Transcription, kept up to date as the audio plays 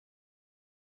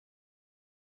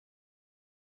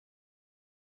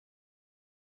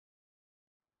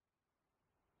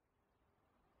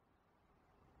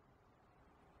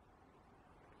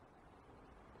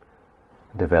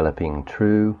Developing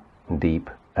true, deep,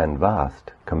 and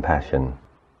vast compassion.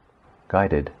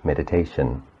 Guided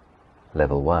meditation.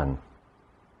 Level 1.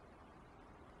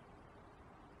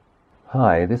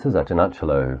 Hi, this is Ajahn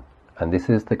Achalo, and this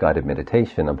is the guided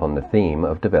meditation upon the theme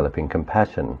of developing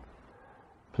compassion.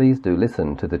 Please do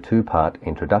listen to the two-part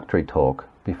introductory talk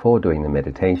before doing the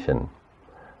meditation,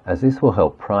 as this will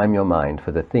help prime your mind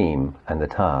for the theme and the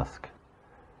task.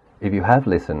 If you have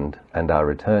listened and are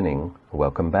returning,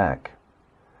 welcome back.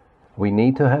 We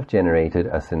need to have generated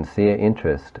a sincere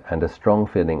interest and a strong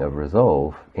feeling of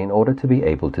resolve in order to be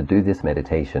able to do this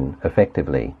meditation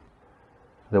effectively.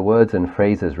 The words and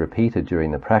phrases repeated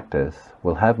during the practice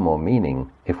will have more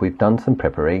meaning if we've done some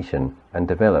preparation and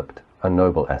developed a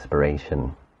noble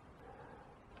aspiration.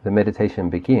 The meditation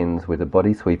begins with a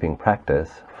body sweeping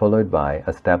practice, followed by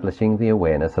establishing the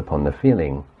awareness upon the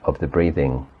feeling of the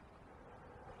breathing.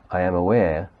 I am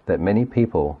aware that many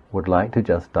people would like to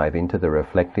just dive into the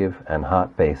reflective and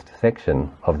heart-based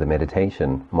section of the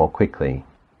meditation more quickly.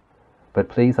 But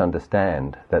please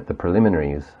understand that the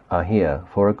preliminaries are here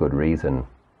for a good reason.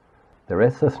 The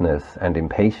restlessness and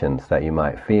impatience that you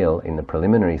might feel in the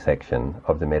preliminary section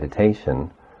of the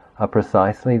meditation are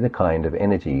precisely the kind of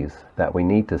energies that we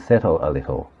need to settle a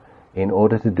little in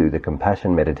order to do the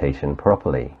compassion meditation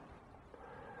properly.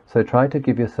 So try to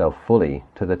give yourself fully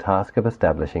to the task of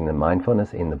establishing the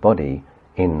mindfulness in the body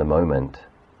in the moment,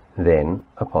 then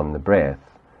upon the breath,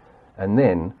 and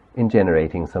then in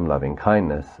generating some loving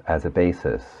kindness as a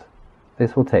basis.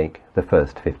 This will take the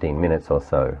first 15 minutes or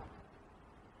so.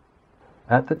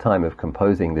 At the time of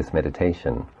composing this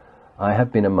meditation, I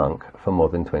have been a monk for more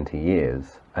than 20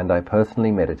 years, and I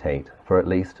personally meditate for at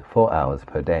least 4 hours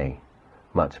per day,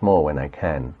 much more when I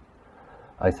can.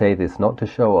 I say this not to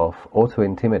show off or to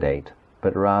intimidate,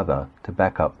 but rather to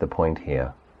back up the point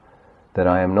here, that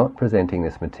I am not presenting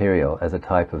this material as a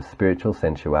type of spiritual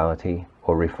sensuality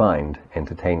or refined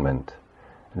entertainment.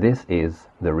 This is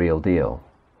the real deal.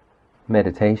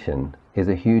 Meditation is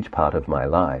a huge part of my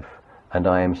life, and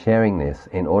I am sharing this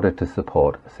in order to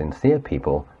support sincere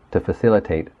people to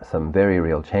facilitate some very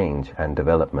real change and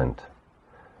development.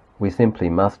 We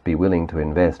simply must be willing to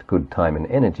invest good time and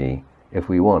energy if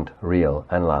we want real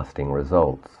and lasting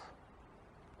results.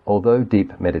 Although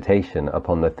deep meditation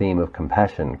upon the theme of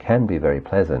compassion can be very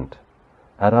pleasant,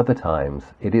 at other times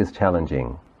it is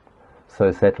challenging.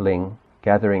 So settling,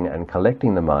 gathering and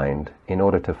collecting the mind in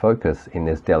order to focus in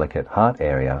this delicate heart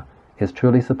area is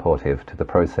truly supportive to the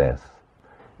process.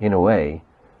 In a way,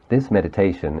 this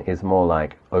meditation is more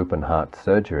like open heart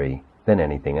surgery than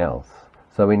anything else,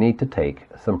 so we need to take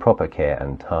some proper care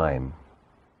and time.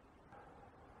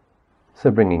 So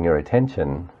bringing your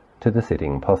attention to the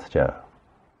sitting posture.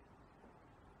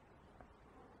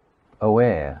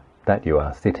 Aware that you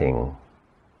are sitting.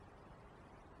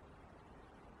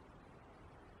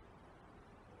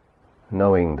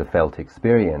 Knowing the felt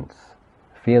experience,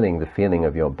 feeling the feeling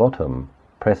of your bottom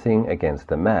pressing against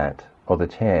the mat or the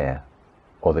chair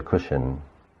or the cushion.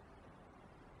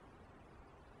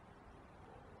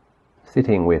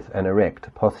 Sitting with an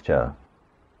erect posture,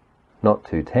 not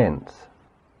too tense,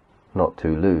 not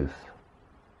too loose,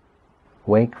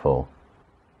 wakeful.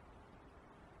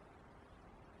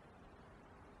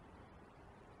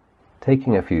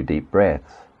 Taking a few deep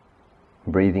breaths,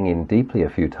 breathing in deeply a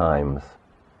few times,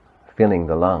 filling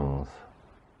the lungs.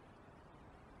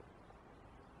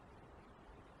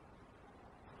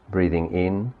 Breathing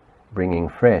in, bringing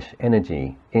fresh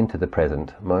energy into the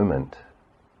present moment.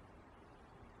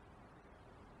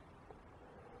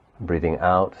 Breathing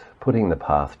out, putting the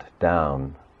past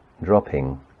down,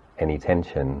 dropping any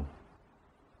tension.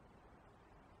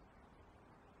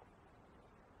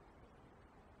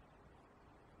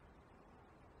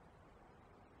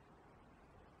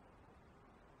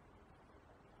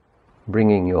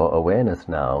 Bringing your awareness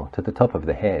now to the top of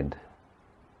the head.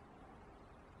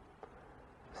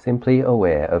 Simply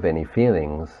aware of any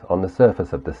feelings on the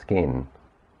surface of the skin.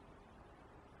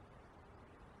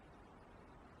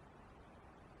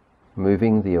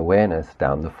 Moving the awareness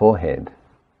down the forehead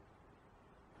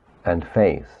and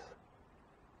face,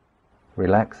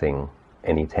 relaxing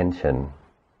any tension.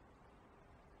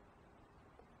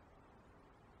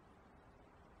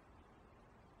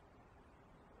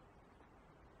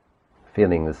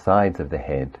 Feeling the sides of the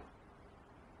head,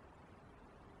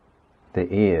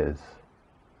 the ears,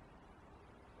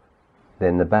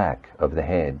 then the back of the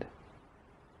head.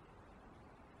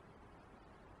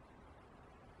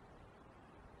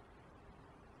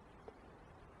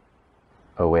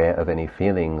 Aware of any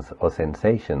feelings or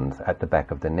sensations at the back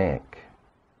of the neck,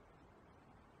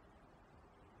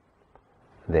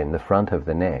 then the front of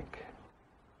the neck,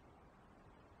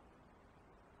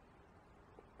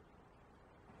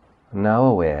 Now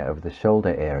aware of the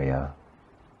shoulder area,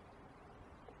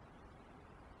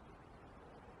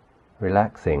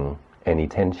 relaxing any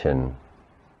tension.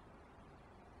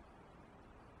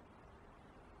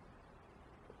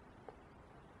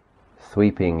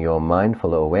 Sweeping your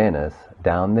mindful awareness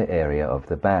down the area of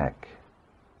the back,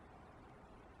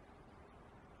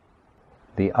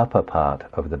 the upper part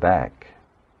of the back,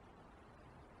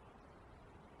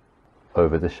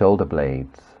 over the shoulder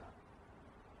blades,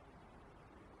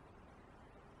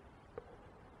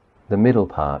 the middle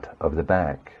part of the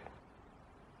back,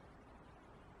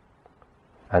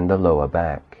 and the lower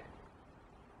back,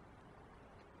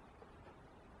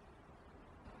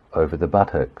 over the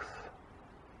buttocks,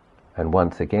 and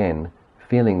once again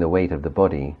feeling the weight of the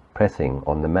body pressing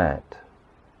on the mat,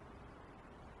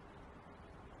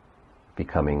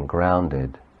 becoming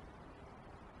grounded,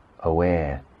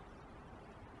 aware,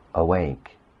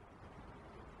 awake,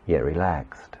 yet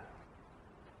relaxed.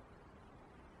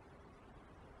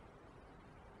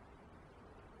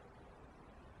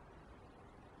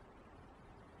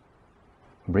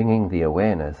 Bringing the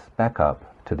awareness back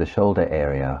up to the shoulder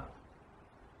area.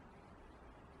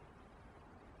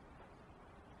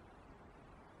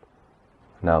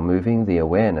 Now moving the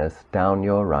awareness down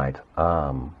your right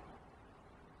arm,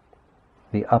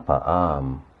 the upper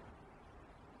arm,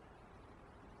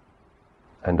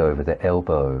 and over the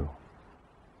elbow,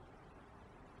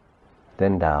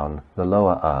 then down the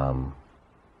lower arm,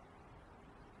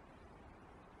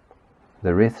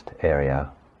 the wrist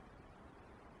area,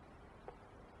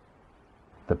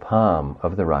 the palm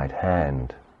of the right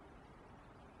hand,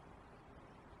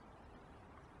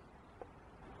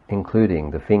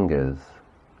 including the fingers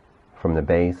from the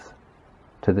base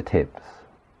to the tips,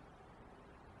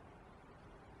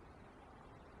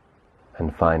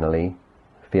 and finally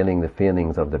feeling the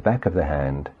feelings of the back of the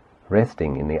hand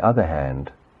resting in the other hand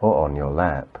or on your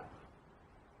lap.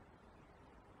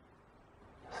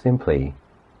 Simply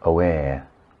aware.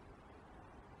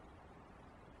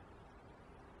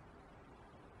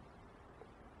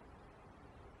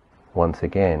 Once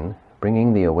again,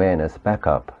 bringing the awareness back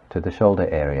up to the shoulder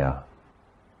area.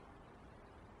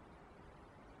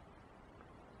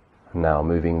 Now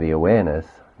moving the awareness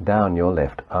down your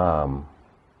left arm,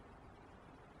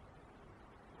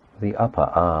 the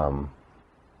upper arm,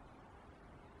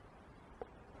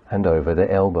 and over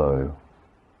the elbow,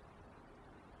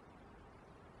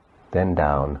 then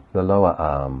down the lower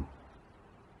arm,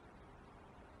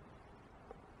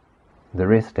 the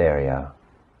wrist area,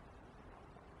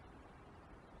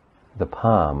 the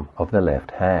palm of the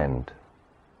left hand,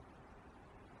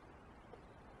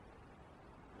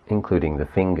 including the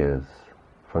fingers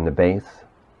from the base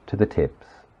to the tips,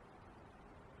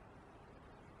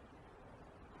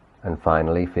 and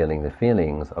finally feeling the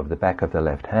feelings of the back of the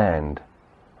left hand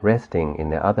resting in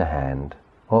the other hand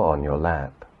or on your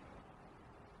lap.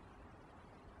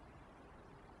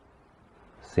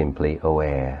 Simply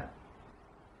aware.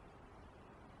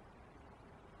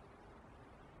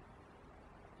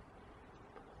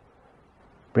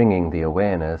 Bringing the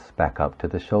awareness back up to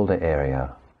the shoulder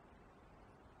area.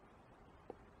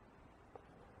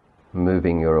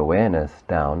 Moving your awareness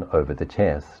down over the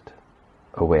chest,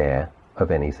 aware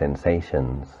of any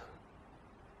sensations.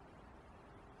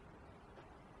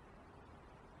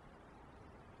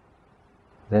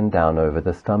 Then down over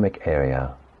the stomach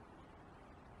area.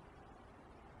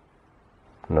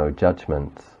 No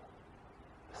judgments,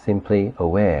 simply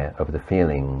aware of the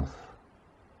feelings.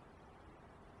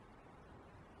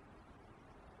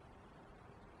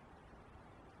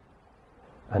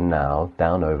 And now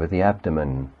down over the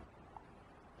abdomen,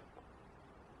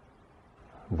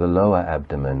 the lower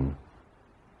abdomen,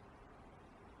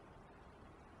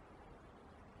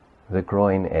 the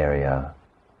groin area,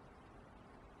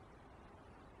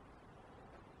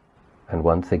 and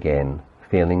once again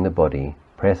feeling the body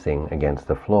pressing against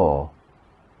the floor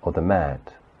or the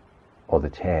mat or the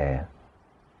chair.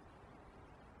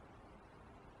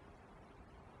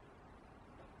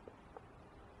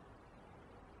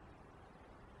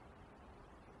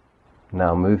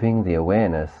 Now moving the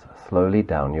awareness slowly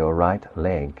down your right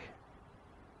leg,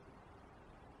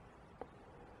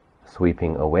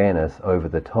 sweeping awareness over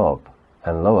the top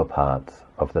and lower parts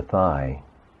of the thigh.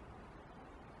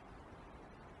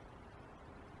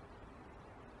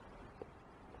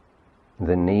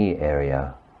 The knee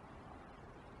area,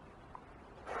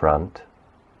 front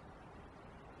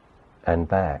and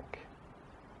back.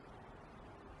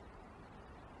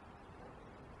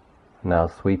 Now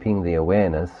sweeping the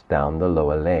awareness down the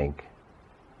lower leg,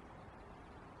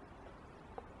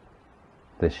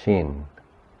 the shin,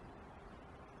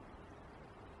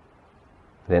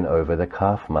 then over the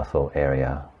calf muscle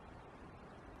area,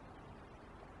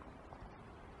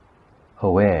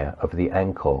 aware of the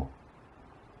ankle,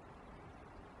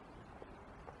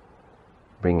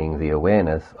 bringing the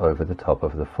awareness over the top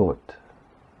of the foot.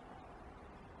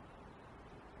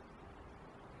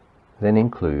 Then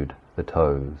include the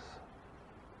toes.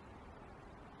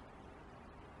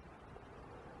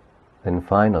 Then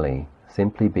finally,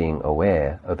 simply being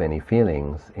aware of any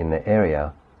feelings in the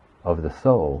area of the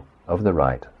sole of the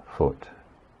right foot.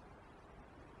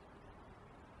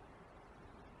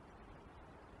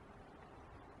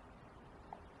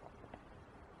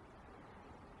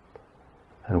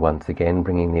 And once again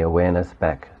bringing the awareness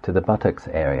back to the buttocks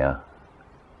area,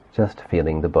 just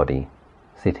feeling the body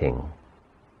sitting.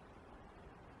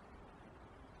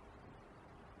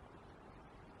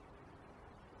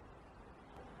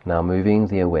 Now moving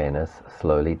the awareness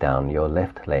slowly down your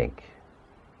left leg.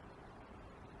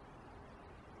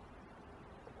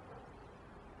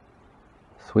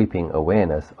 Sweeping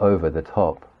awareness over the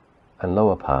top and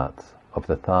lower parts of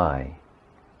the thigh.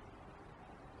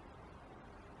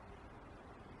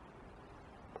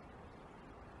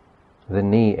 The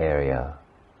knee area,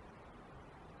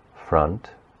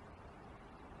 front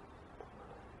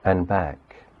and back.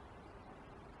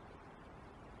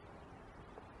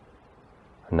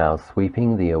 Now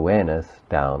sweeping the awareness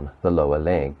down the lower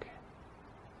leg,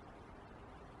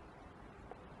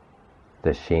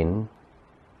 the shin,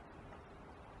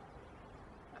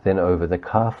 then over the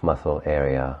calf muscle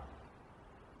area,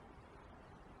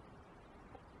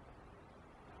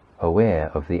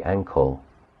 aware of the ankle,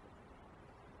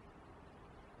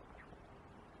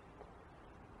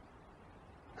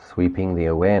 sweeping the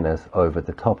awareness over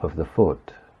the top of the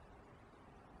foot,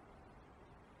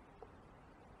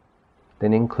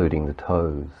 then including the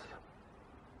toes,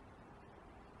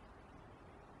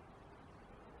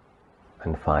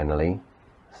 and finally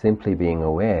simply being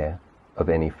aware of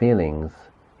any feelings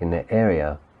in the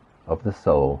area of the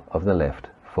sole of the left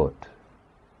foot.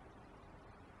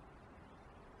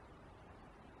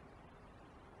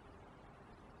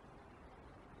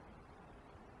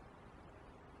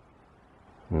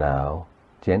 Now,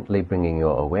 gently bringing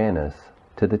your awareness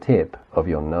to the tip of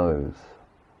your nose.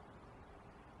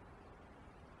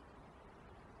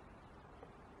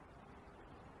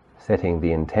 Setting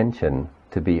the intention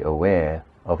to be aware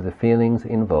of the feelings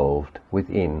involved with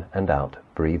in and out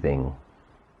breathing.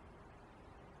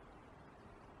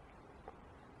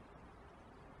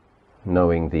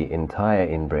 Knowing the entire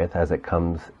in-breath as it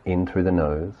comes in through the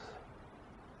nose,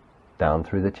 down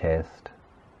through the chest,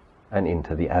 and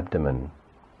into the abdomen.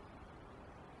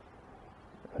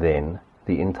 Then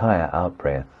the entire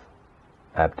out-breath,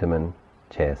 abdomen,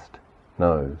 chest,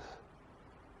 nose.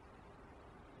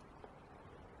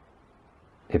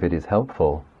 If it is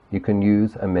helpful, you can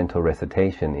use a mental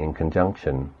recitation in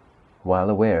conjunction while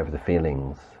aware of the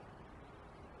feelings.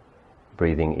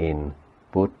 Breathing in,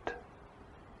 But,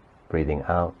 breathing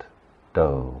out,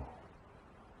 Do.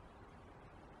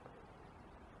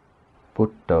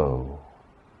 Buddho,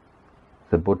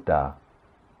 the Buddha,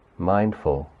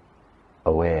 mindful,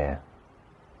 aware,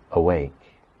 awake,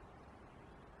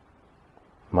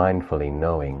 mindfully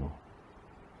knowing.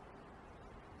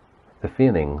 The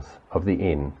feelings of the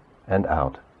in and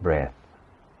out breath.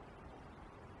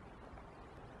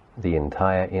 The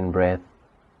entire in-breath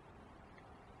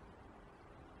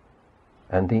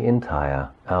and the entire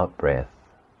out-breath.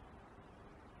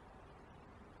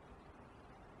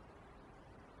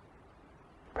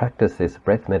 Practice this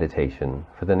breath meditation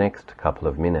for the next couple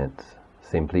of minutes,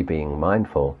 simply being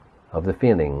mindful of the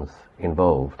feelings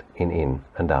involved in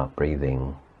and out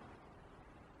breathing.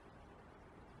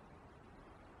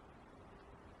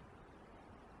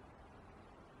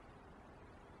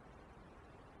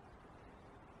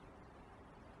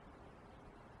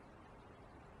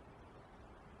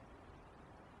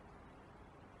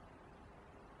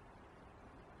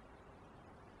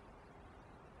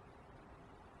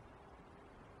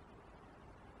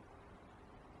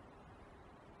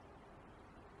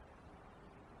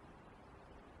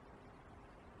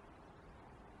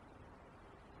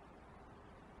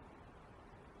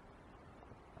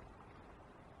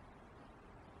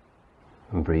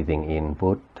 Breathing in,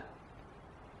 But,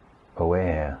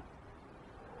 aware.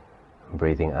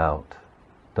 Breathing out,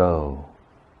 Do,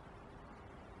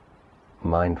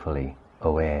 mindfully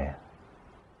aware.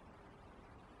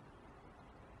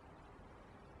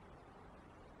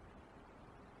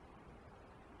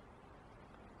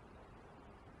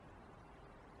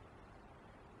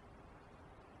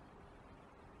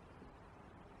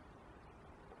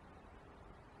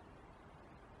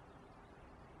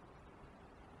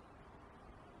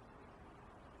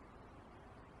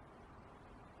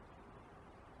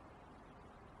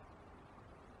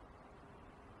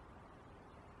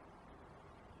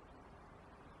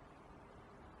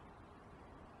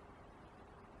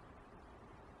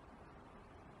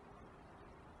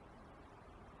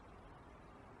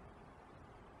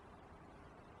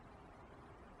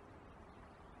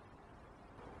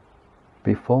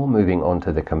 Before moving on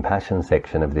to the compassion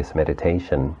section of this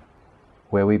meditation,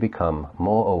 where we become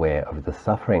more aware of the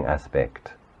suffering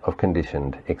aspect of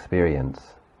conditioned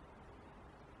experience,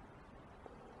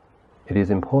 it is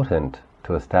important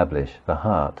to establish the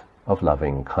heart of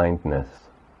loving kindness,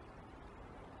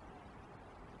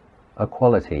 a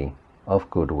quality of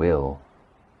goodwill,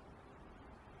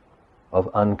 of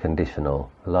unconditional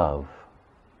love.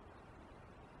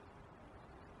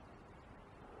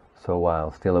 So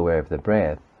while still aware of the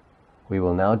breath, we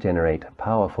will now generate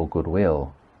powerful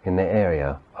goodwill in the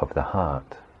area of the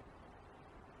heart.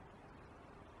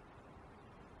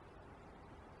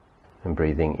 And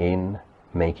breathing in,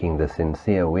 making the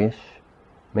sincere wish,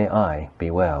 may I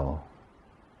be well.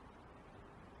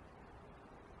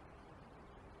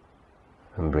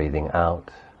 And breathing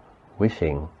out,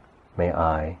 wishing, may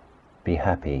I be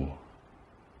happy.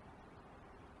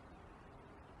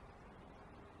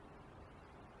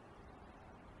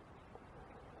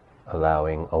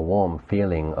 Allowing a warm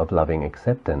feeling of loving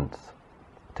acceptance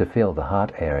to fill the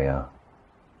heart area,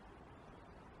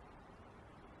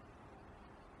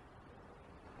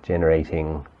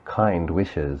 generating kind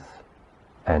wishes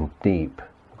and deep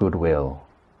goodwill.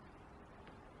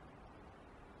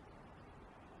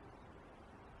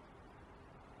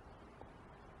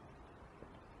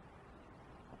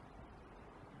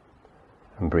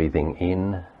 And breathing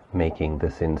in, making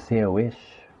the sincere wish,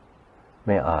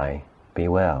 may I be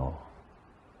well.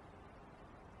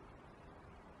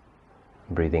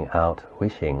 Breathing out,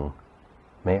 wishing,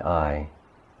 may I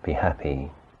be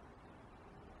happy.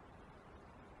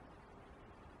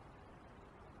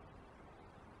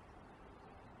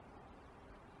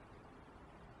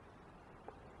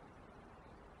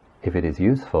 If it is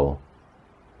useful,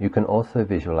 you can also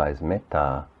visualize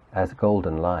metta as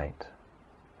golden light,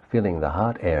 filling the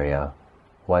heart area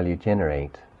while you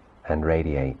generate and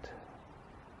radiate,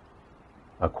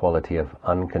 a quality of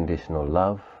unconditional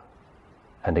love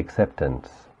and acceptance,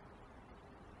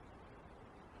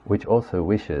 which also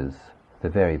wishes the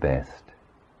very best.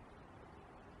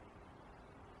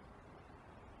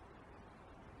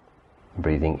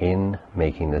 Breathing in,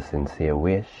 making the sincere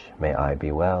wish, may I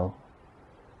be well,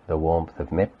 the warmth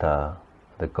of metta,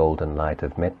 the golden light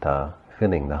of metta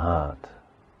filling the heart.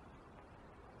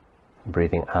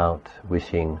 Breathing out,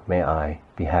 wishing, may I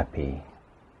be happy,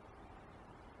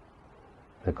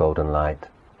 the golden light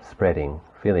spreading,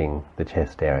 filling the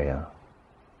chest area.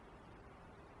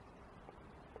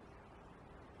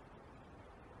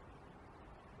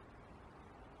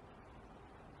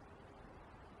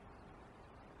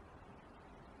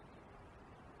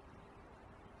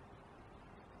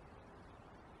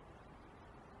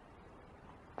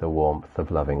 The warmth of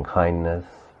loving kindness,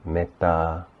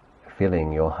 metta,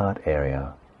 filling your heart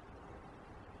area,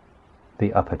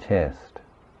 the upper chest,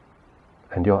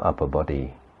 and your upper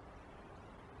body.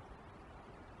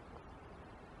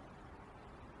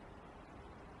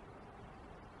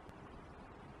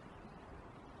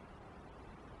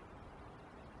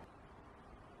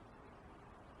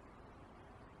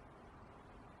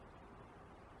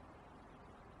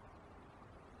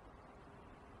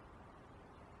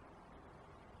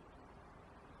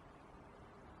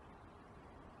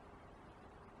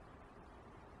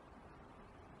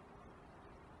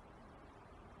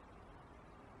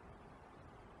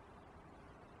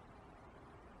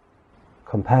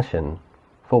 Compassion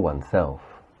for oneself.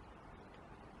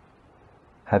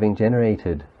 Having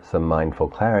generated some mindful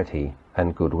clarity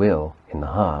and goodwill in the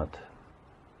heart,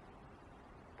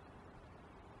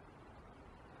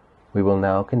 we will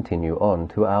now continue on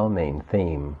to our main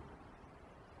theme.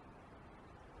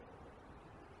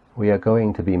 We are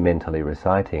going to be mentally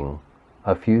reciting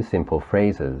a few simple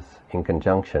phrases in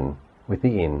conjunction with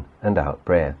the in and out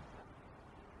breath.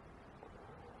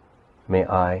 May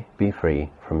I be free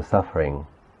from suffering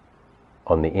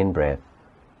on the in-breath,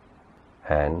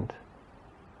 and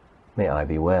may I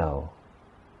be well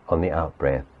on the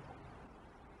out-breath.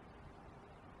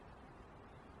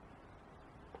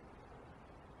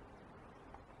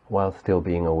 While still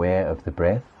being aware of the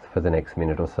breath for the next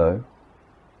minute or so,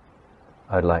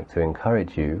 I'd like to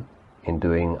encourage you in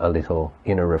doing a little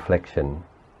inner reflection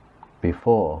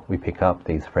before we pick up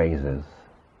these phrases.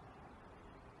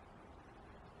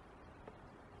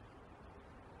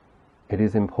 It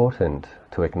is important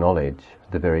to acknowledge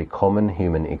the very common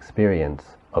human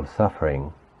experience of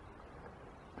suffering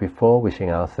before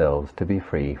wishing ourselves to be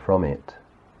free from it.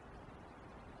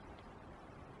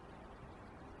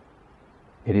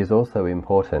 It is also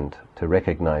important to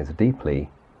recognize deeply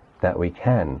that we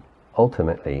can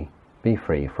ultimately be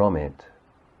free from it.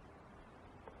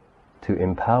 To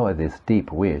empower this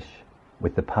deep wish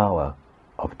with the power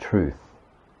of truth.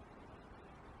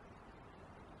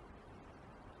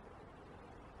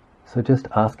 So just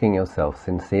asking yourself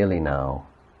sincerely now,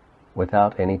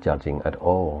 without any judging at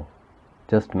all,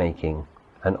 just making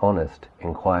an honest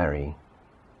inquiry.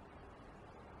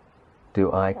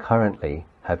 Do I currently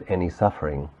have any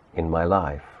suffering in my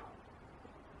life?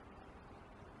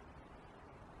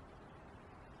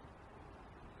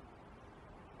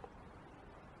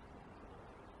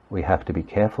 We have to be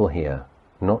careful here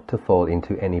not to fall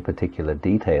into any particular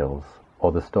details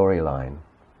or the storyline.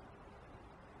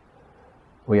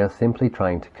 We are simply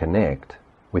trying to connect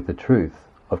with the truth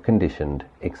of conditioned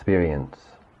experience.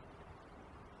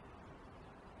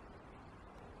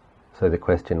 So the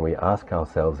question we ask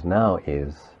ourselves now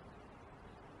is,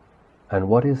 and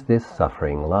what is this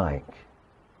suffering like?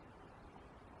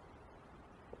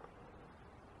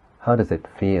 How does it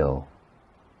feel?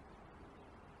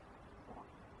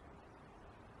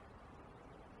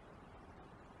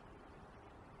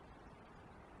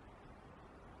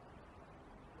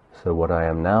 So what I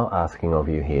am now asking of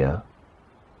you here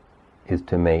is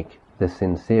to make the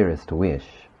sincerest wish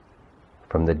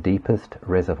from the deepest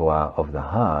reservoir of the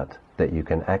heart that you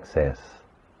can access.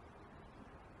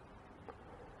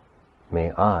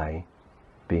 May I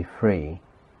be free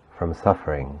from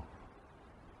suffering.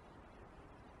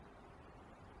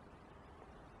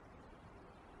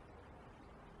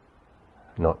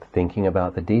 Not thinking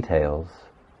about the details,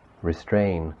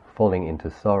 restrain falling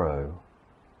into sorrow.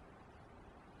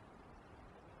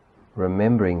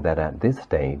 Remembering that at this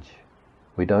stage,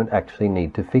 we don't actually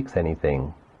need to fix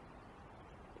anything.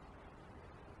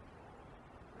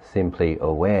 Simply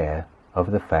aware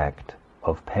of the fact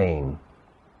of pain,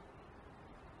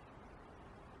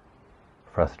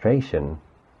 frustration,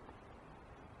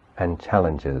 and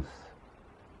challenges.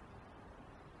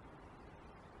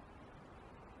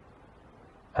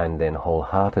 And then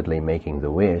wholeheartedly making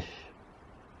the wish,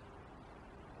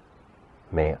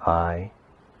 may I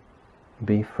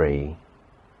be free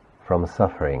from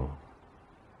suffering.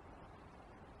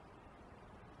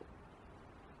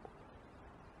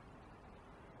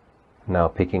 Now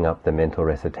picking up the mental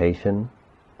recitation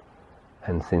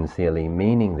and sincerely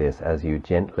meaning this as you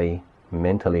gently,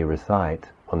 mentally recite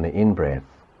on the in-breath,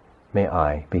 may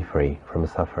I be free from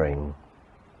suffering.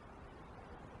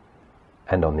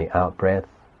 And on the out-breath,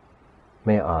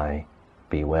 may I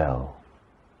be well.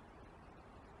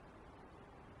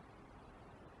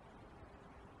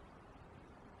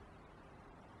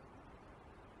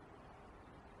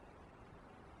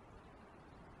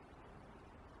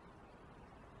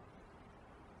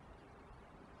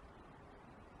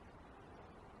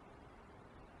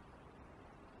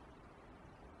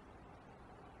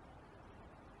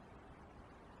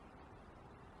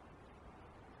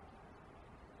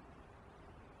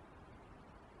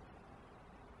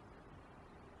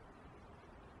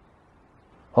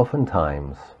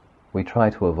 Oftentimes, we try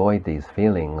to avoid these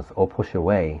feelings or push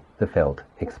away the felt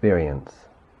experience.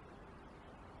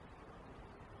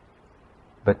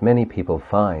 But many people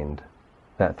find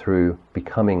that through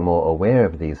becoming more aware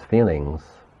of these feelings,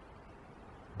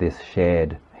 this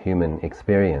shared human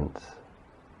experience,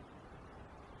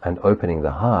 and opening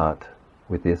the heart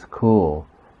with this cool,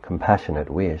 compassionate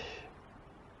wish,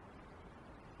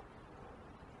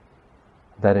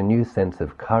 that a new sense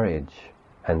of courage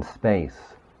and space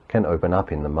can open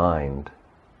up in the mind.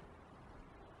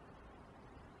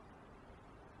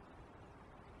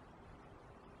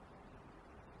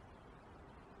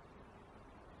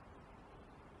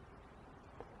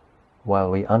 While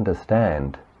we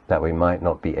understand that we might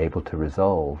not be able to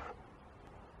resolve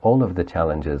all of the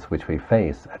challenges which we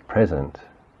face at present,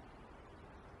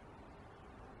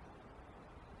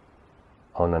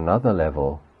 on another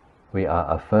level, we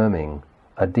are affirming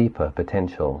a deeper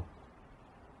potential.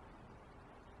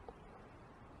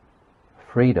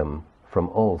 Freedom from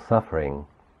all suffering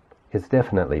is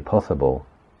definitely possible.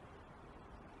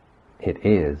 It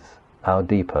is our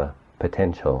deeper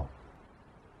potential.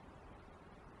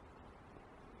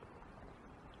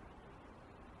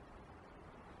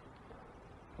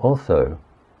 Also,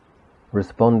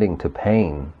 responding to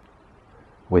pain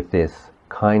with this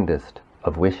kindest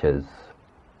of wishes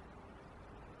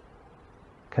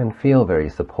can feel very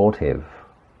supportive.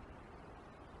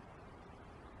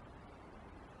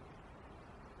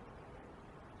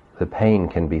 The pain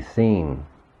can be seen,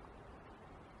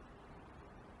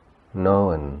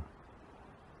 known,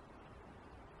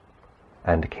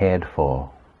 and cared for.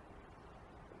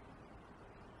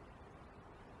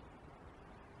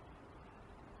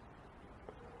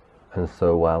 And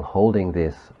so while holding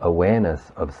this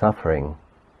awareness of suffering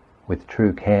with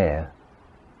true care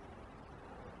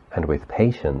and with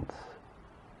patience,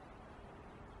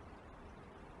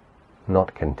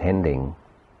 not contending,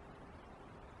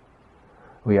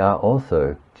 we are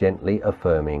also gently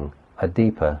affirming a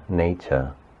deeper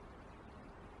nature.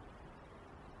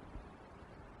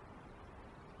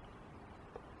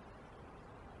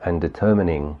 And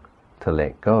determining to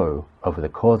let go of the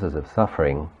causes of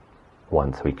suffering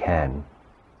once we can.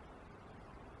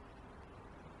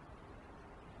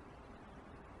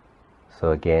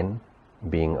 So again,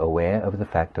 being aware of the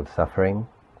fact of suffering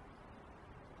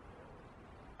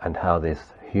and how this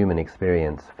human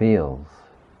experience feels,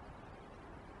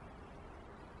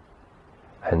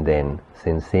 and then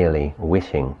sincerely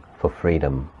wishing for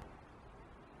freedom.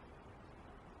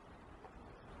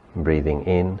 Breathing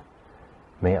in,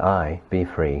 may I be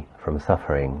free from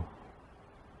suffering.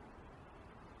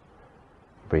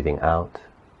 Breathing out,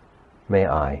 may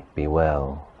I be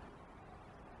well.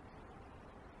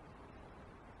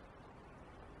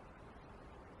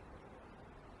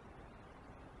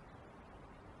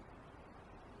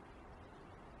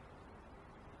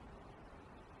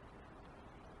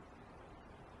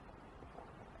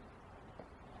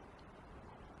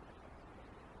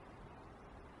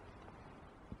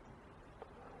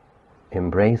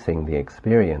 Embracing the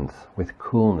experience with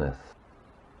coolness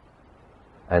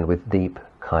and with deep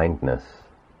kindness.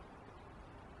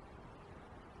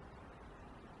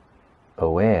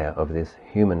 Aware of this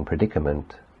human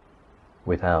predicament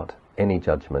without any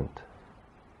judgment.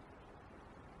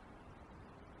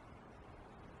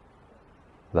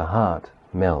 The heart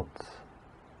melts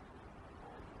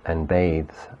and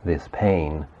bathes this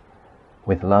pain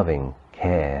with loving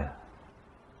care.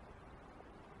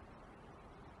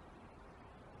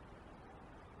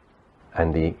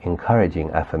 And the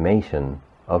encouraging affirmation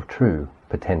of true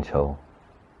potential.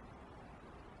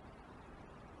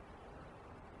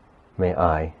 May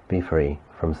I be free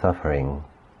from suffering.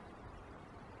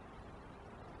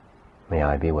 May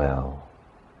I be well.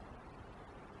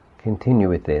 Continue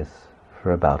with this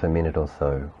for about a minute or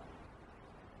so.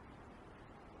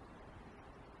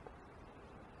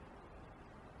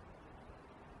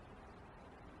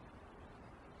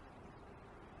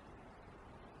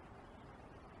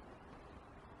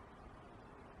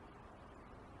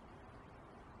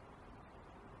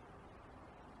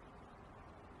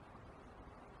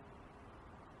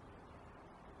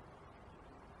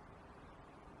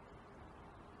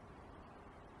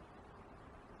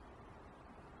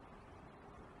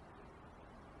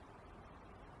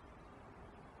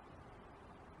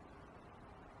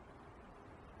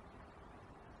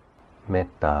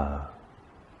 Metta.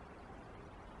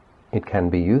 It can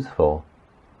be useful,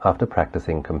 after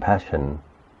practicing compassion,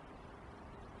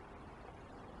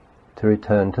 to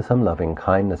return to some loving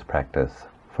kindness practice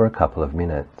for a couple of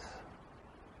minutes.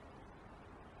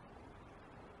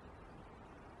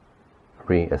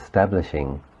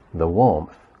 Re-establishing the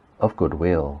warmth of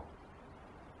goodwill,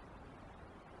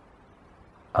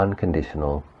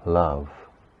 unconditional love.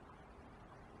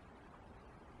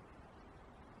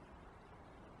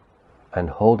 And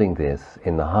holding this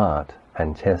in the heart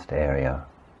and chest area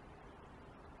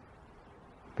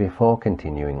before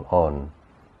continuing on.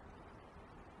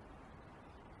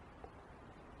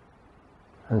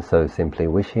 And so simply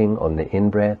wishing on the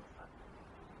in-breath,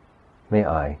 may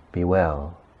I be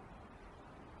well.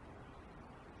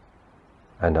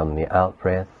 And on the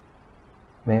out-breath,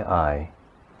 may I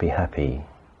be happy.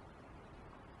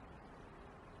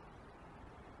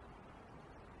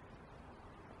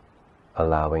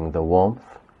 Allowing the warmth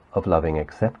of loving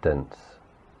acceptance,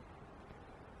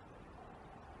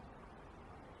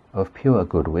 of pure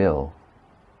goodwill,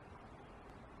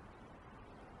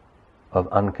 of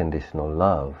unconditional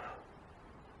love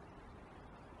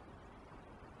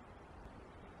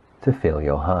to fill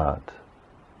your heart.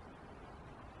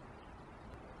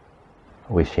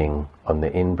 Wishing on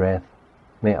the in-breath,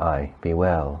 may I be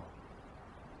well.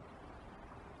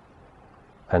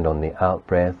 And on the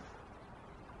out-breath,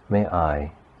 may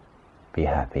I be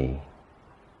happy.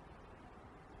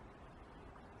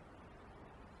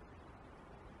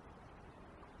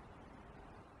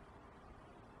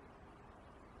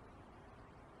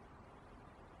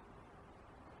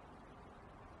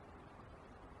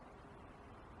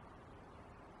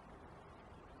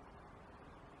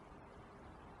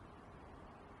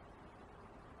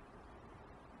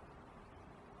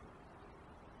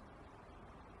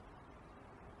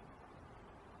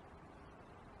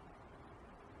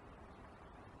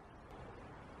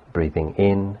 Breathing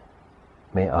in,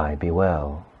 may I be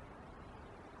well.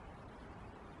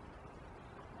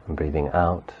 And breathing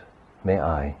out, may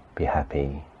I be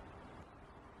happy.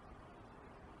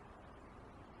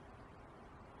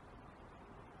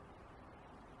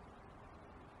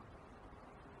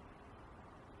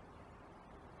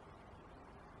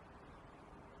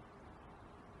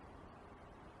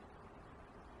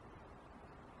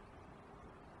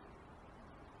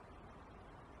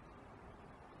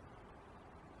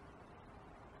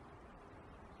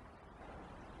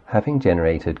 Having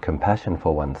generated compassion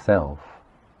for oneself,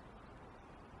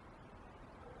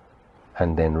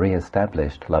 and then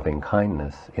re-established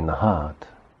loving-kindness in the heart,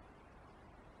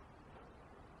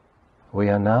 we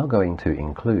are now going to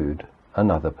include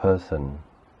another person,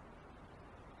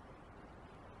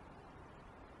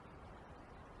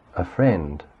 a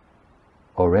friend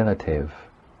or relative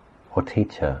or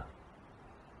teacher,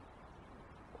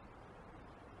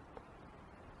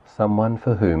 someone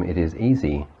for whom it is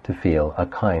easy to feel a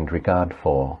kind regard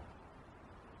for.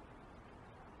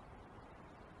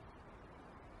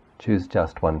 Choose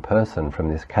just one person from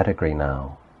this category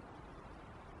now,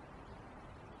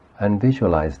 and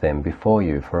visualize them before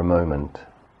you for a moment,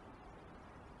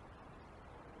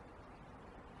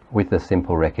 with the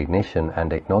simple recognition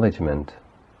and acknowledgement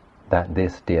that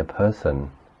this dear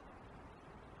person,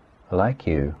 like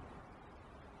you,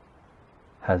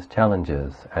 has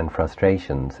challenges and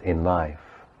frustrations in life.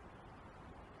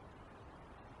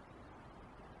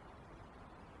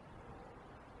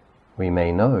 We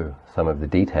may know some of the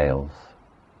details,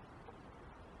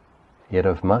 yet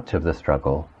of much of the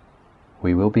struggle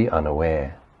we will be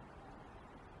unaware.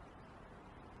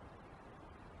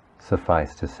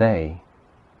 Suffice to say,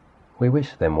 we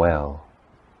wish them well,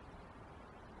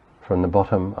 from the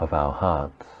bottom of our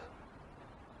hearts,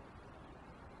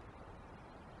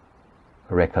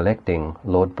 recollecting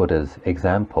Lord Buddha's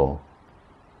example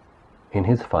in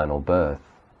his final birth.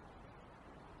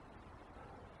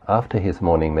 After his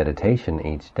morning meditation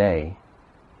each day,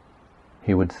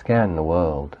 he would scan the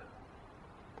world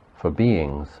for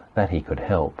beings that he could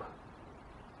help,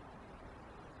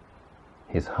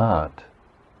 his heart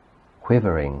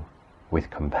quivering with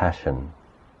compassion.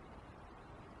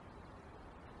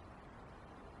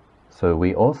 So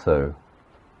we also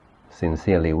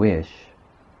sincerely wish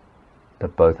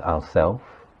that both ourselves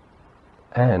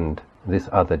and this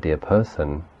other dear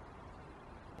person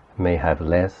may have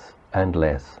less and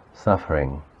less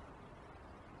suffering,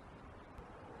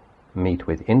 meet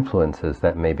with influences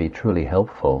that may be truly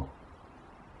helpful,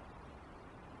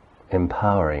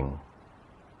 empowering,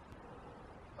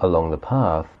 along the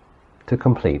path to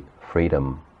complete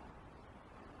freedom.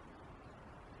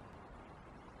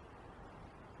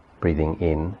 Breathing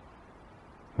in,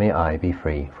 may I be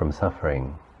free from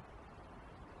suffering.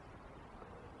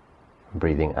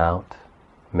 Breathing out,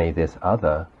 may this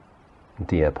other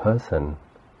dear person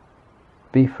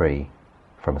be free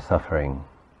from suffering.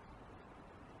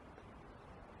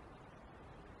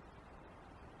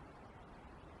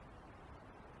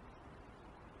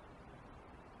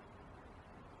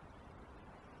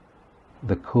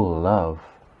 The cool love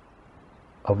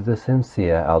of the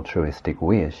sincere altruistic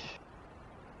wish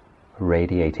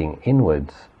radiating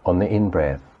inwards on the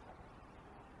in-breath,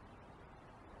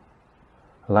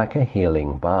 like a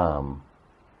healing balm,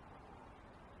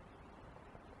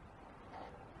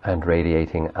 and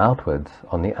radiating outwards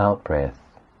on the out-breath,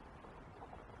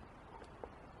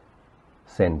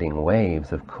 sending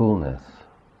waves of coolness,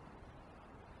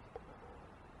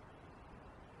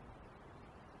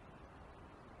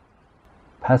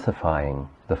 pacifying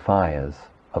the fires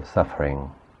of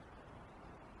suffering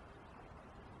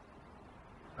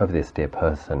of this dear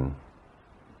person.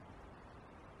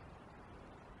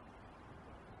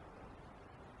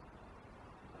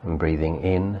 And breathing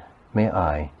in, may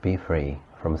I be free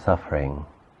from suffering.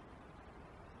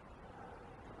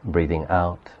 Breathing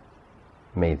out,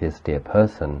 may this dear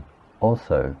person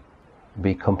also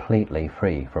be completely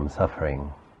free from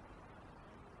suffering.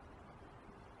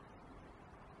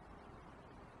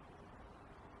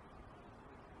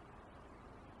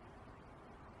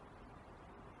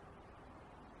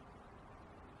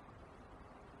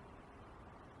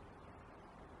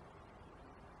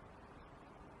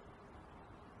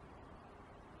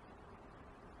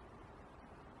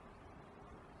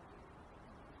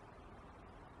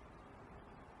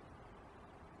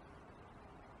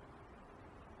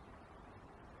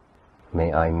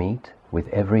 May I meet with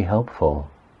every helpful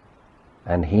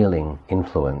and healing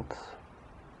influence,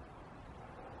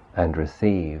 and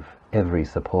receive every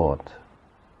support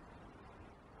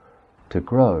to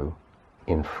grow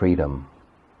in freedom,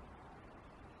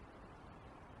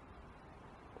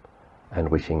 and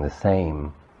wishing the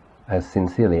same as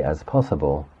sincerely as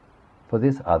possible for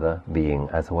this other being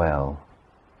as well.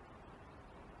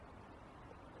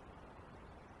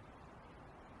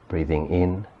 Breathing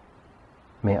in,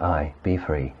 may I be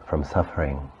free from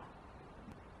suffering.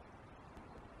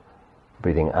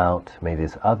 Breathing out, may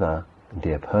this other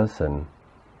dear person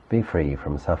be free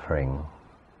from suffering.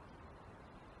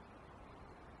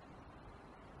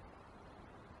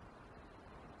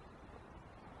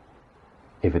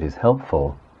 If it is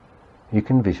helpful, you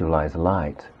can visualize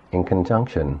light in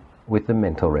conjunction with the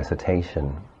mental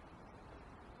recitation.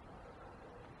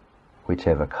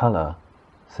 Whichever color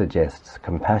suggests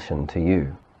compassion to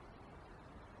you.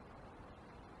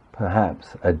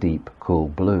 Perhaps a deep, cool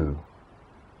blue,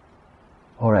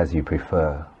 or as you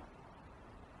prefer.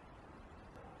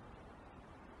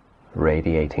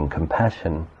 Radiating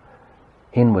compassion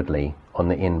inwardly on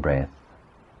the in-breath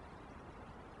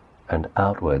and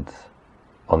outwards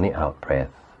on the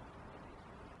out-breath.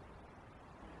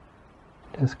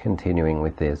 Just continuing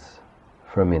with this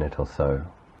for a minute or so.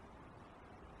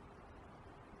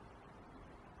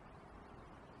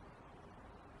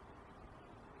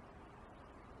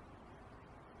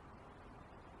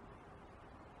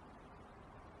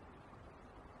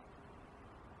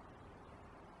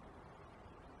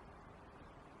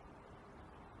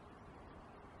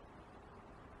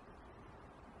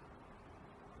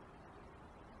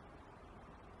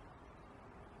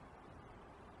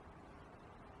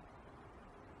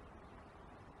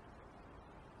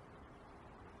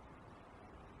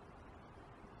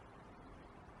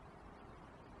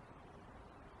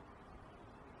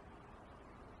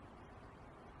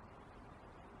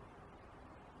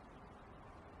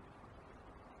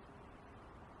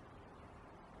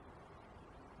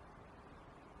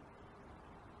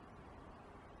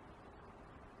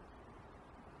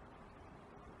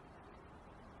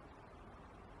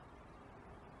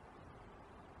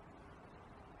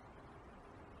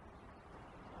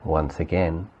 Once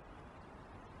again,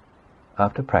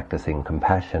 after practicing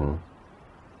compassion,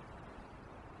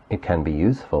 it can be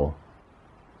useful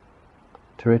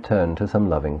to return to some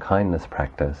loving kindness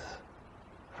practice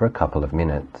for a couple of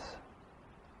minutes,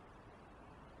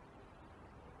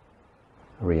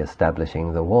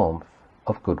 re-establishing the warmth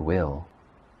of goodwill,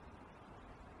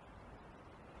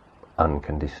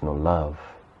 unconditional love,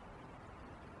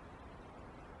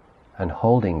 and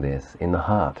holding this in the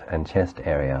heart and chest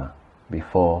area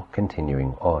before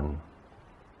continuing on.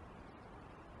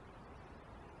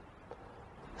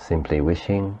 Simply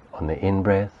wishing on the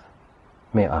in-breath,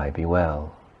 may I be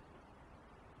well.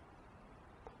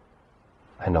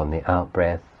 And on the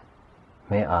out-breath,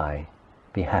 may I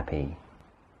be happy.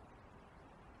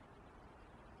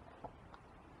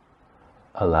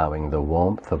 Allowing the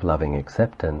warmth of loving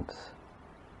acceptance,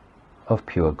 of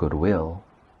pure goodwill,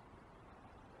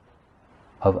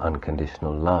 of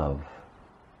unconditional love,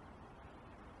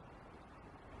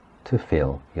 to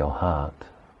fill your heart.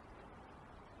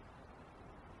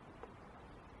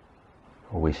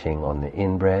 Wishing on the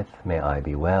in-breath, may I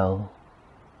be well,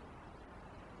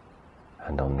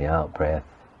 and on the out-breath,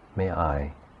 may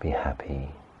I be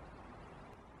happy.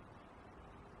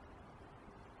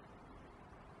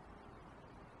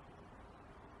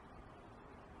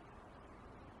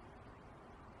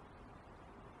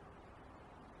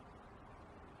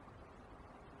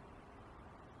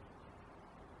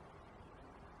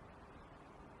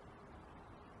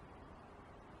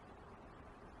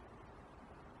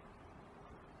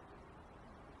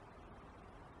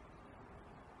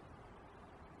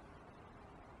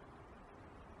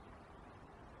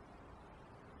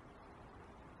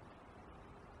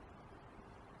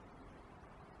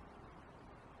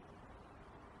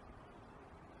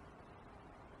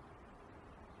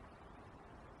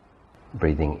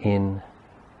 Breathing in,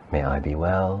 may I be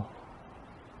well.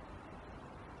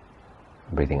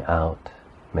 Breathing out,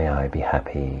 may I be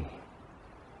happy.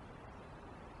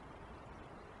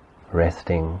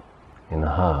 Resting in the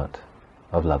heart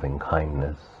of loving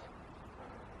kindness,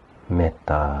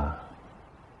 metta.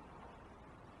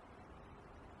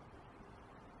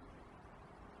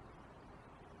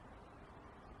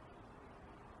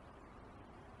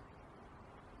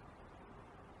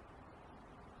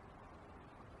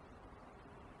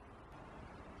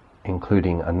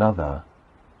 Including another,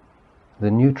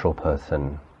 the neutral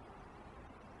person.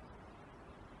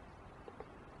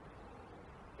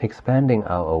 Expanding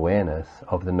our awareness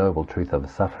of the noble truth of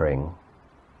suffering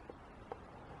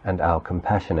and our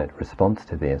compassionate response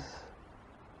to this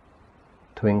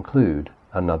to include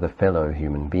another fellow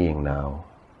human being now.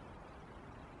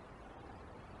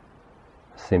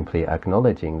 Simply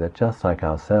acknowledging that just like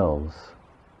ourselves,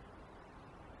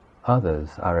 others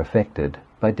are affected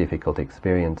by difficult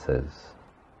experiences.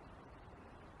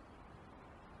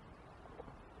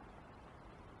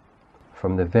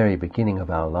 From the very beginning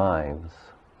of our lives,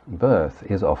 birth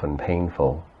is often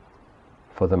painful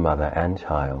for the mother and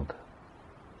child.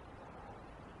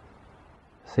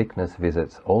 Sickness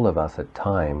visits all of us at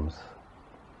times,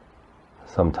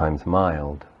 sometimes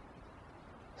mild,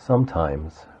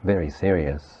 sometimes very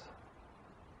serious.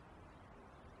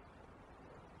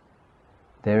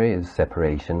 There is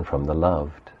separation from the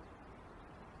loved.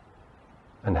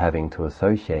 and having to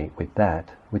associate with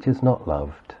that which is not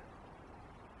loved.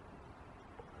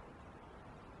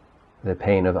 The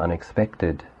pain of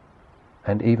unexpected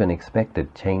and even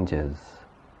expected changes.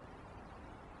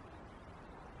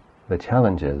 The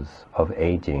challenges of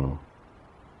aging.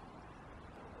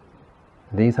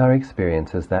 These are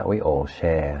experiences that we all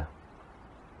share.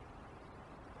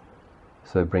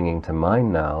 So bringing to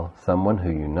mind now someone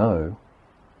who you know,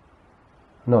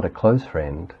 not a close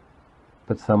friend,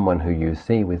 but someone who you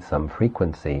see with some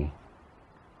frequency,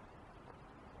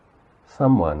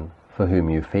 someone for whom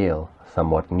you feel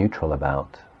somewhat neutral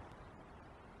about.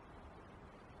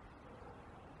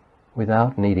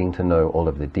 Without needing to know all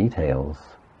of the details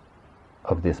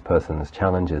of this person's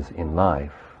challenges in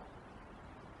life,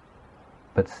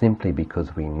 but simply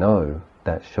because we know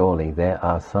that surely there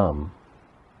are some,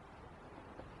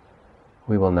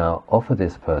 we will now offer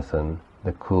this person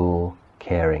the cool,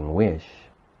 caring wish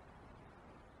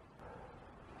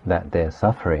that their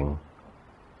suffering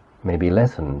may be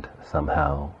lessened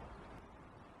somehow.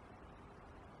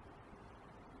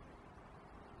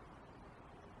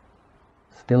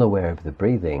 Still aware of the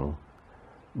breathing,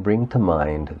 bring to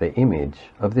mind the image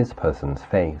of this person's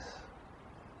face.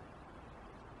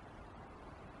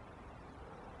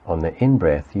 On the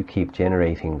in-breath, you keep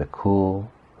generating the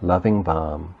cool, loving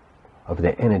balm of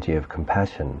the energy of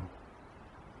compassion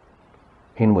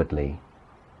inwardly,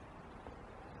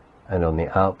 and on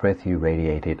the out-breath you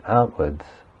radiate it outwards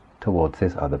towards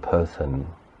this other person.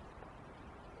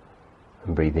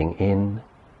 And breathing in,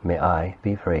 may I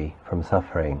be free from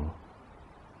suffering.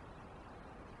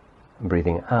 And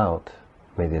breathing out,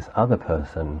 may this other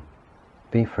person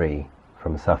be free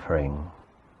from suffering.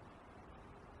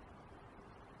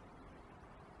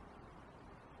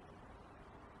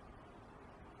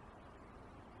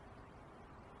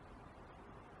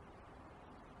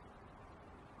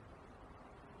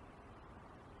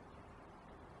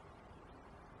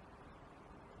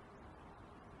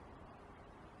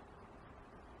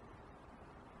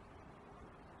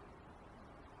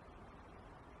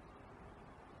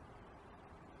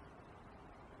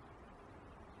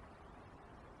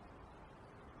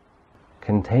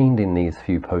 Contained in these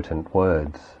few potent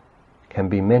words can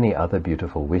be many other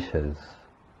beautiful wishes.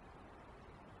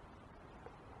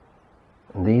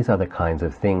 These are the kinds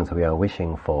of things we are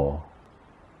wishing for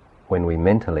when we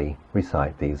mentally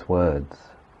recite these words.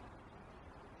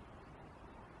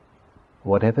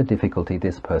 Whatever difficulty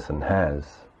this person has,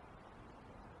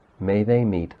 may they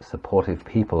meet supportive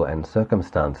people and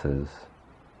circumstances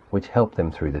which help them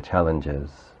through the challenges.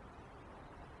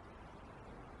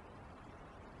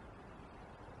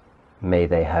 May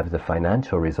they have the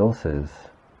financial resources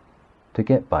to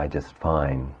get by just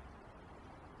fine.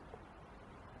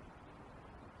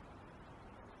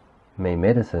 May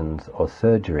medicines or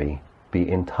surgery be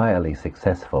entirely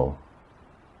successful.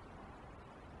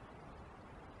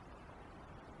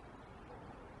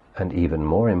 And even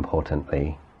more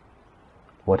importantly,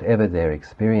 whatever their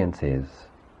experience is,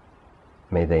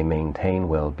 may they maintain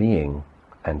well-being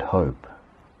and hope.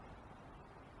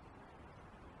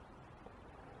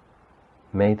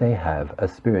 May they have a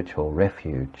spiritual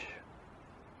refuge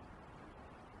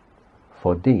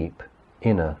for deep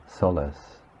inner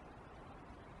solace.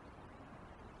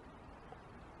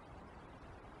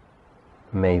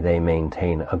 May they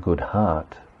maintain a good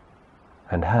heart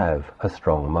and have a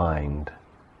strong mind.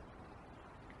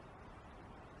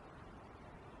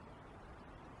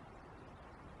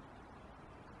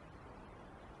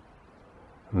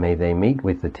 May they meet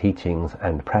with the teachings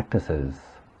and practices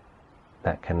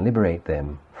that can liberate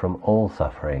them from all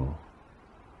suffering.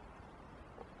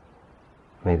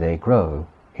 May they grow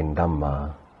in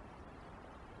Dhamma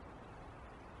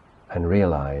and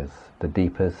realize the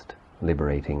deepest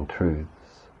liberating truths.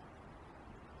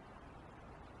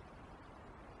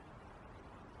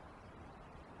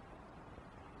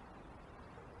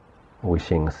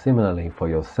 Wishing similarly for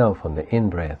yourself on the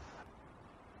in-breath,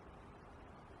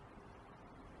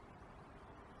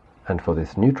 and for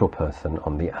this neutral person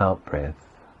on the out-breath.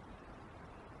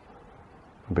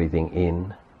 Breathing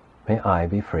in, may I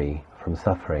be free from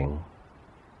suffering.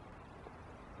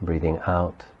 Breathing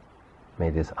out, may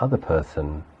this other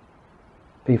person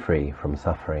be free from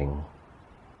suffering.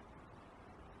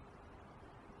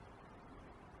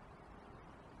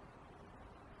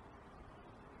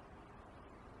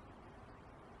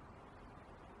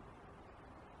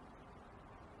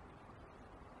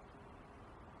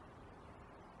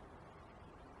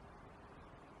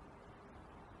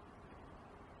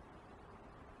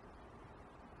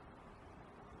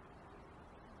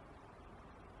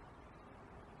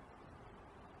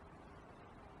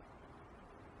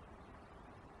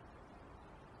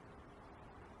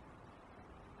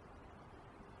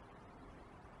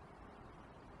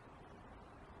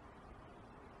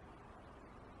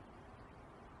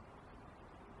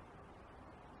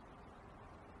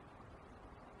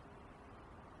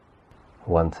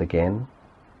 Once again,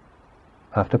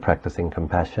 after practicing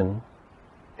compassion,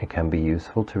 it can be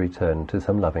useful to return to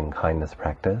some loving kindness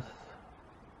practice,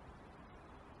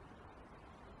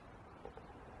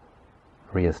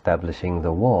 re-establishing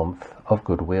the warmth of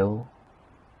goodwill,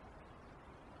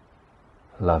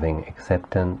 loving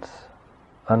acceptance,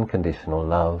 unconditional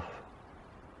love,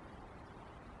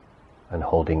 and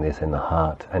holding this in the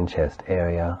heart and chest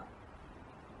area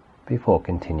before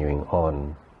continuing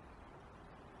on,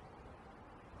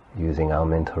 using our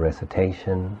mental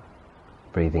recitation,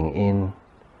 breathing in,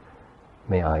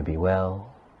 may I be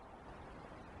well,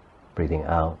 breathing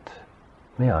out,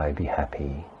 may I be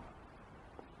happy,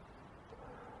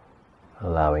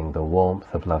 allowing the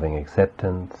warmth of loving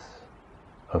acceptance,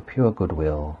 of pure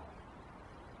goodwill,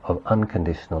 of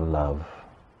unconditional love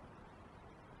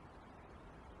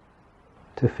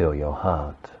to fill your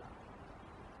heart.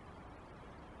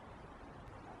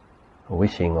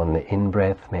 Wishing on the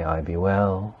in-breath, may I be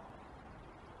well,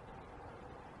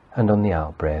 and on the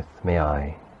out-breath, may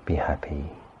I be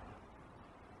happy.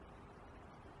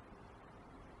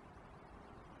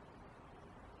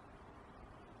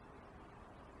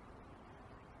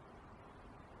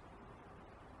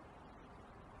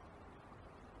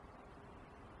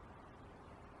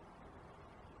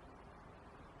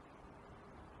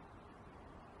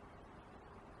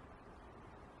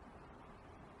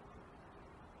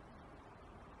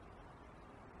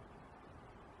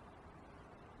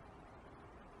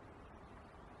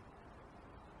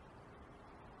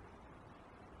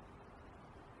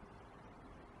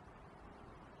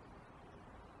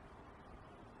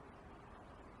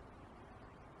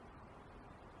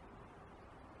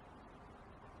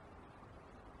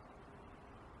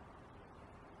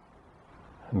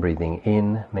 Breathing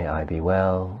in, may I be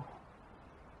well.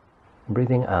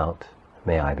 Breathing out,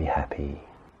 may I be happy.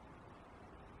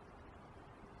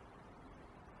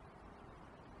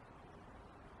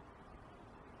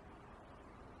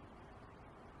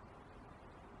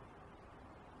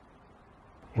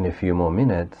 In a few more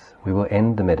minutes, we will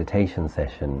end the meditation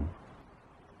session.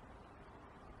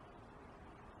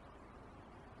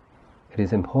 It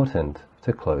is important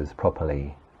to close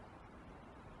properly.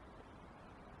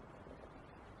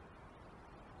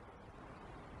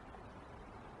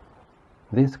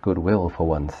 This goodwill for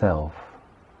oneself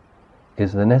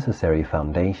is the necessary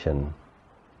foundation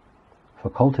for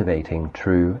cultivating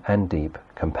true and deep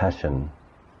compassion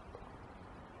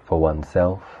for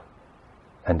oneself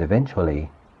and eventually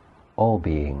all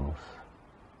beings.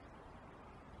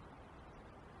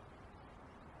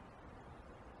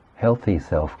 Healthy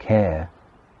self-care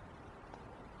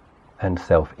and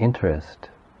self-interest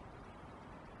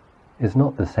is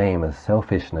not the same as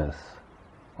selfishness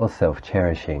or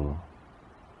self-cherishing.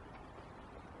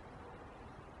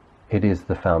 It is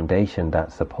the foundation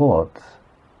that supports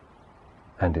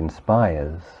and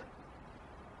inspires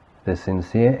the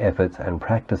sincere efforts and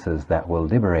practices that will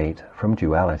liberate from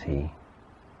duality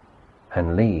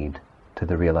and lead to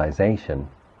the realization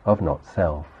of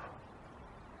not-self.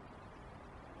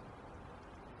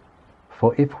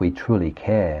 For if we truly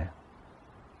care,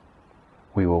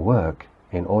 we will work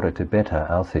in order to better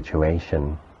our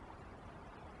situation.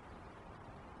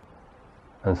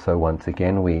 And so once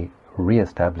again we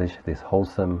re-establish this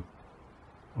wholesome,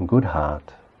 good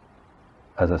heart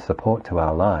as a support to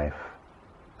our life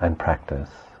and practice.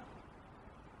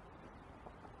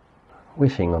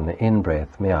 Wishing on the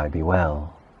in-breath, may I be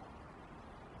well,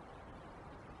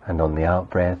 and on the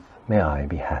out-breath, may I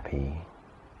be happy.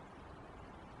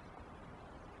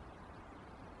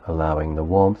 Allowing the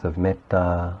warmth of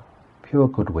metta, pure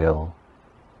goodwill,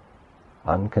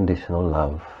 unconditional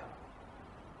love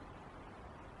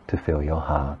to fill your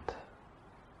heart.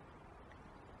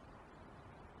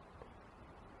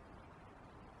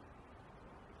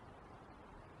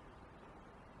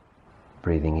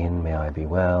 Breathing in, may I be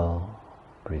well.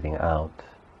 Breathing out,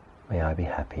 may I be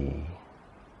happy.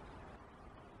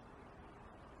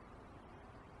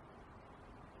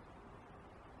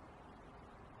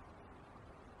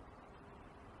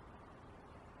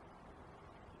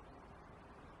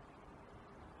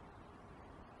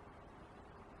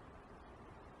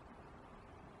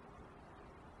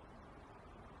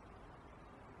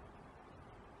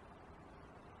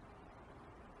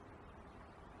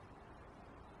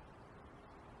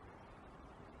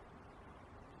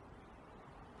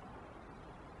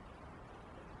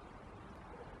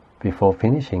 Before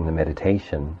finishing the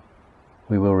meditation,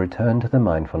 we will return to the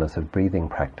mindfulness of breathing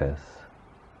practice.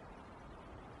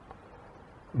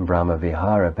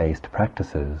 Brahma-vihara-based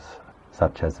practices,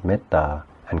 such as metta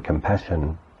and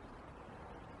compassion,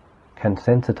 can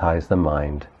sensitize the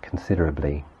mind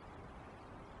considerably.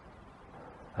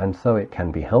 And so it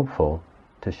can be helpful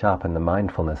to sharpen the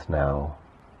mindfulness now,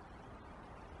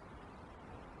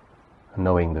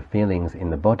 knowing the feelings in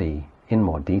the body in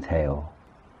more detail,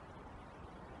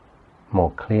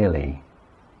 more clearly,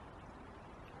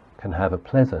 can have a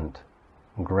pleasant,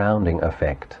 grounding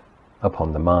effect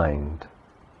upon the mind.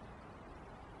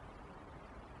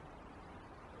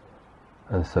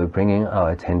 And so bringing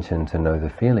our attention to know the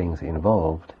feelings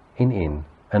involved in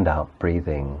and out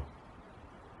breathing.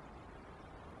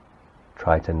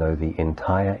 Try to know the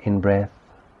entire in-breath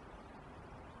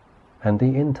and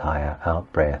the entire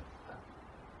out-breath.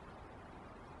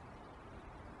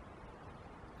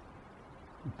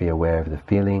 Be aware of the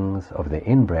feelings of the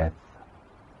in-breath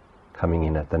coming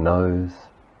in at the nose,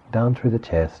 down through the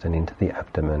chest and into the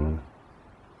abdomen,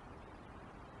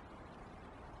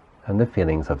 and the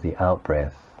feelings of the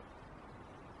out-breath,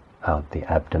 out the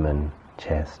abdomen,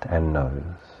 chest and nose.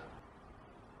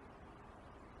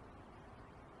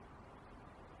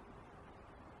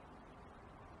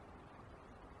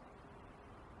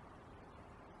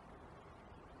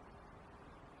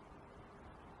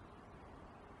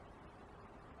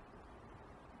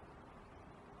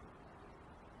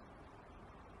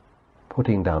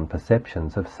 Putting down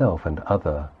perceptions of self and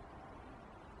other,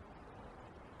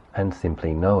 and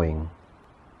simply knowing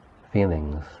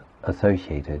feelings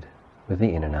associated with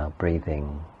the in and out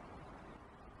breathing.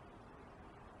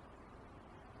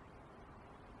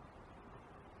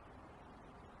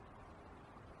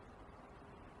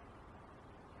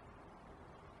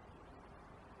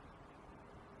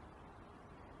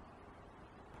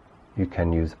 You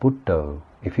can use Buddho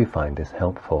if you find this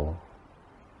helpful.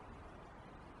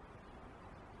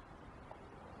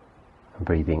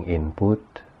 Breathing in Bud,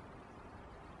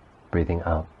 breathing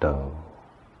out Do,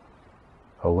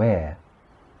 aware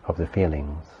of the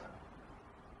feelings.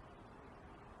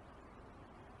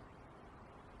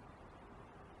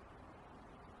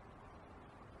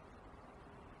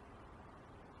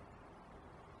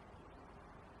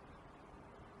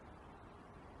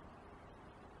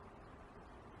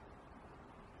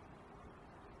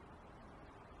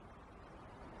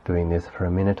 Doing this for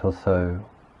a minute or so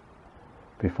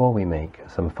before we make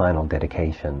some final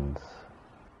dedications.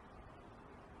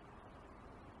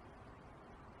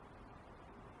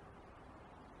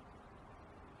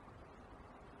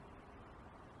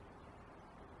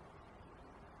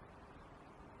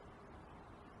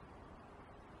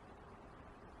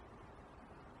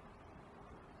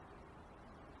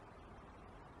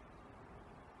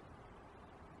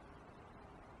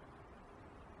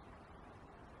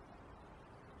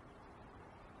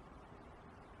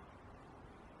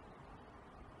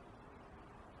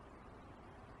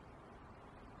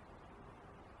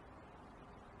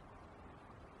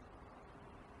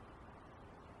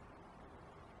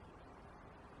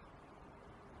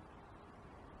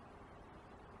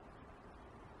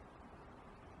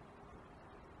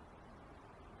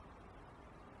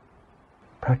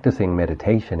 Practicing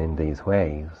meditation in these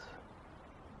ways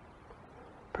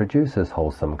produces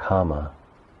wholesome karma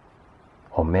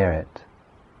or merit.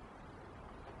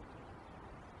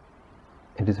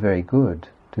 It is very good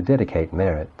to dedicate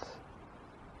merits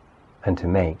and to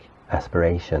make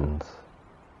aspirations,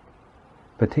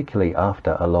 particularly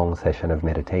after a long session of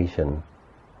meditation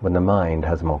when the mind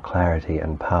has more clarity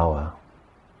and power.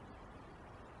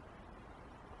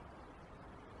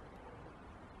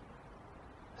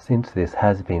 Since this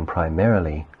has been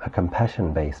primarily a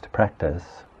compassion-based practice,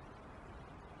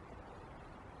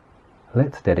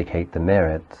 let's dedicate the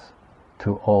merits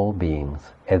to all beings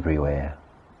everywhere.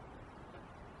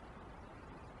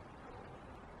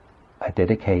 I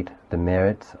dedicate the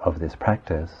merits of this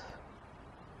practice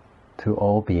to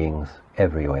all beings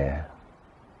everywhere.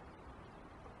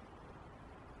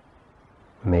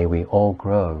 May we all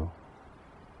grow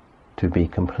to be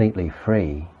completely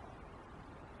free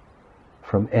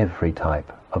from every type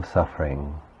of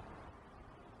suffering.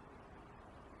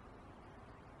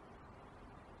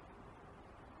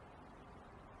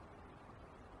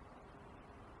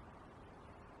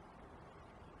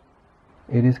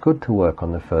 It is good to work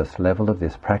on the first level of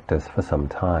this practice for some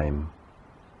time,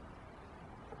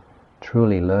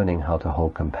 truly learning how to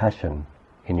hold compassion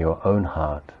in your own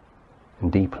heart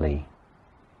deeply.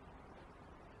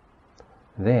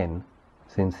 Then,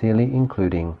 sincerely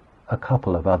including a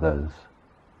couple of others.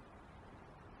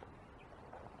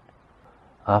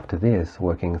 After this,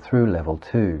 working through level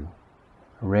 2,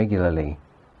 regularly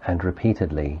and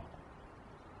repeatedly,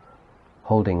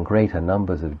 holding greater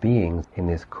numbers of beings in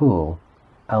this cool,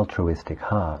 altruistic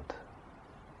heart.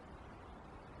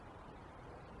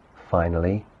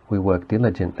 Finally, we work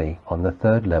diligently on the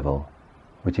third level,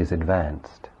 which is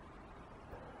advanced,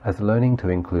 as learning to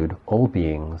include all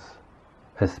beings,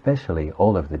 especially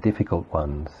all of the difficult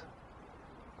ones,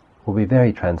 will be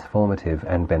very transformative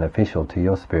and beneficial to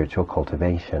your spiritual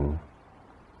cultivation.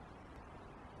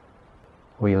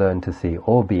 We learn to see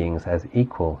all beings as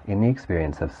equal in the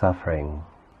experience of suffering,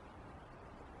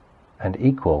 and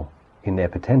equal in their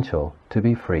potential to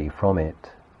be free from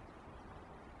it.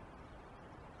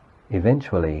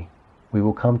 Eventually, we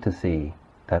will come to see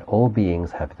that all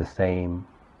beings have the same,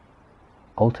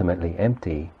 ultimately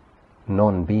empty,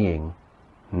 non-being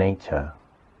nature.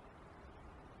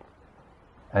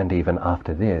 And even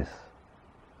after this,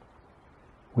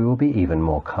 we will be even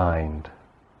more kind.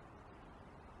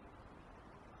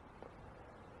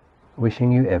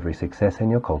 Wishing you every success in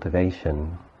your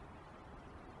cultivation.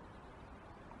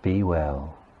 Be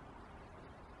well.